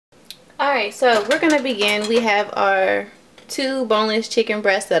Alright, so we're going to begin. We have our 2 boneless chicken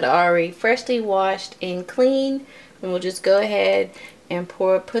breasts that are already freshly washed and clean. And we'll just go ahead and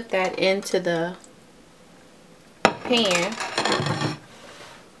put that into the pan.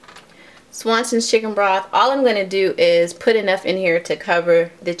 Swanson's chicken broth. All I'm going to do is put enough in here to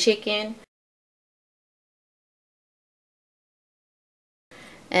cover the chicken.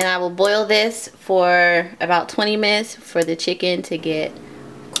 And I will boil this for about 20 minutes for the chicken to get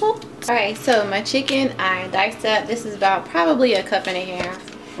cooked. Alright, so my chicken I diced up. This is about probably a cup and a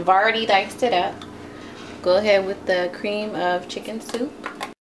half. I've already diced it up. Go ahead with the cream of chicken soup.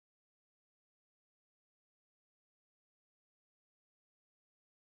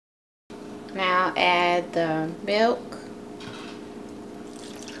 Now add the milk.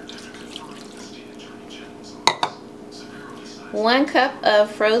 One cup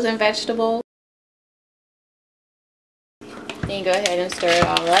of frozen vegetables. Then you go ahead and stir it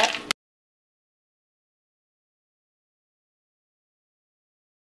all up.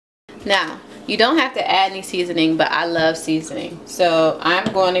 Now, you don't have to add any seasoning, but I love seasoning. So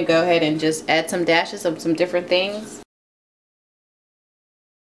I'm going to go ahead and just add some dashes of some different things.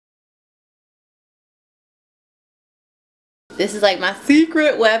 This is like my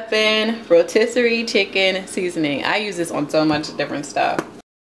secret weapon, rotisserie chicken seasoning. I use this on so much different stuff.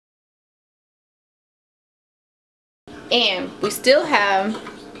 And we still have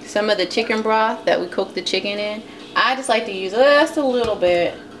some of the chicken broth that we cooked the chicken in. I just like to use just a little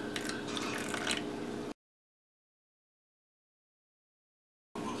bit.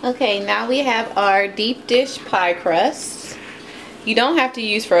 Okay, now we have our deep dish pie crust. You don't have to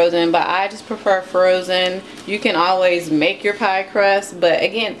use frozen, but I just prefer frozen. You can always make your pie crust, but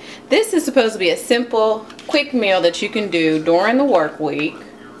again, this is supposed to be a simple, quick meal that you can do during the work week.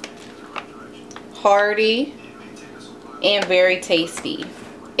 Hearty and very tasty.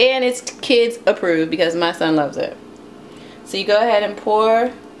 And it's kids approved because my son loves it. So you go ahead and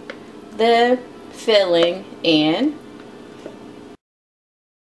pour the filling in.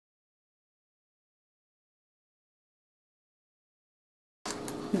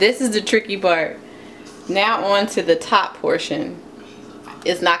 This is the tricky part. Now on to the top portion.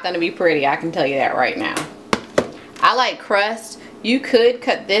 It's not going to be pretty, I can tell you that right now. I like crust. You could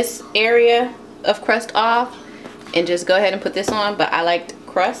cut this area of crust off and just go ahead and put this on, but I liked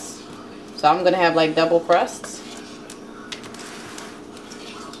crust. So I'm going to have like double crusts.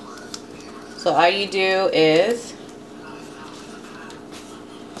 So all you do is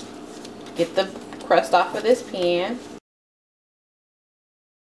get the crust off of this pan.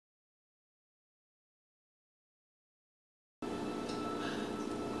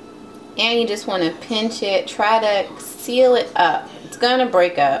 And you just want to pinch it, try to seal it up. It's going to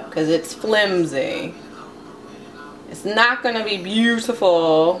break up because it's flimsy. It's not going to be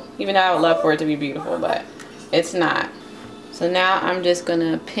beautiful, even though I would love for it to be beautiful, but it's not. So now I'm just going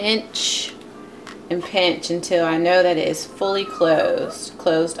to pinch and pinch until I know that it is fully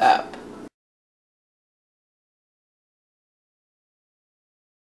closed up.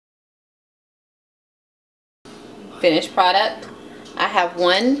 Finished product. I have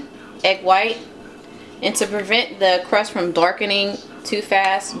 1 egg white, and to prevent the crust from darkening too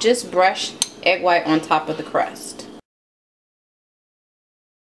fast, just brush egg white on top of the crust.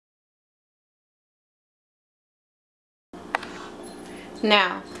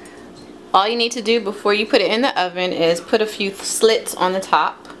 Now all you need to do before you put it in the oven is put a few slits on the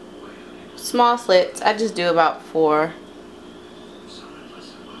top, small slits. I just do about 4,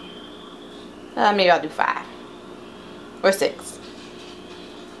 maybe I'll do 5 or 6.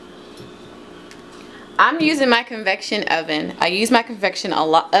 I'm using my convection oven. I use my convection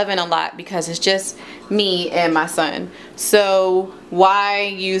oven a lot because it's just me and my son. So why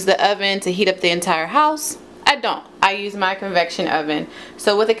use the oven to heat up the entire house? I don't. I use my convection oven.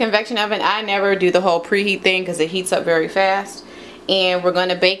 So with a convection oven, I never do the whole preheat thing because it heats up very fast. And we're going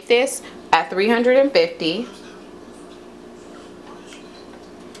to bake this at 350.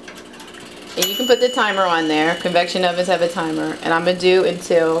 And you can put the timer on there. Convection ovens have a timer. And I'm going to do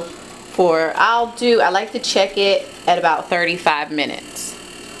until I like to check it at about 35 minutes.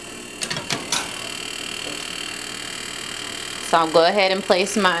 So I'll go ahead and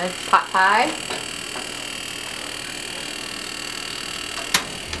place my pot pie.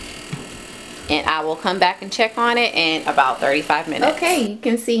 And I will come back and check on it in about 35 minutes. Okay, you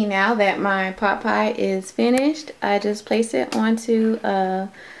can see now that my pot pie is finished. I just place it onto a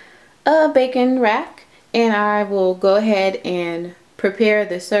baking rack, and I will go ahead and prepare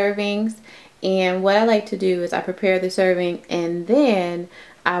the servings. And what I like to do is I prepare the serving and then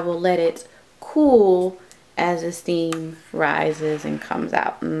I will let it cool as the steam rises and comes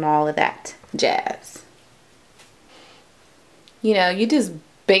out and all of that jazz. You know, you just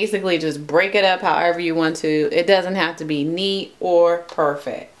basically just break it up however you want to. It doesn't have to be neat or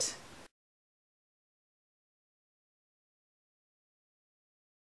perfect.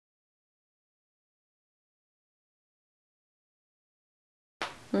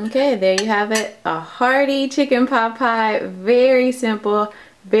 Okay, there you have it. A hearty chicken pot pie. Very simple,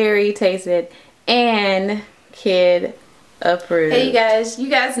 very tasty, and kid approved. Hey you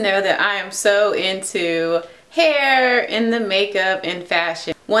guys know that I am so into hair and the makeup and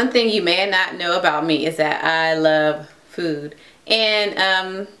fashion. One thing you may not know about me is that I love food,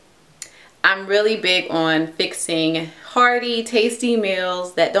 and I'm really big on fixing hearty, tasty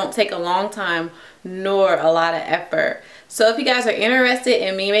meals that don't take a long time nor a lot of effort. So if you guys are interested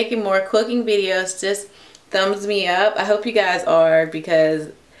in me making more cooking videos, just thumbs me up. I hope you guys are,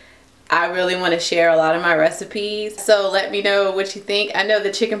 because I really want to share a lot of my recipes. So let me know what you think. I know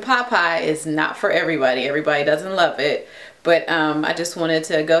the chicken pot pie is not for everybody. Everybody doesn't love it. But I just wanted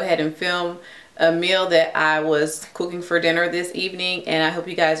to go ahead and film a meal that I was cooking for dinner this evening, and I hope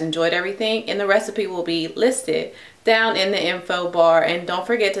you guys enjoyed everything, and the recipe will be listed down in the info bar. And don't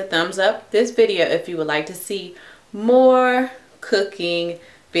forget to thumbs up this video if you would like to see more cooking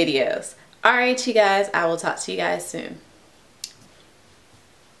videos. Alright you guys, I will talk to you guys soon.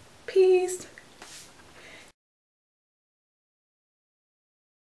 Peace.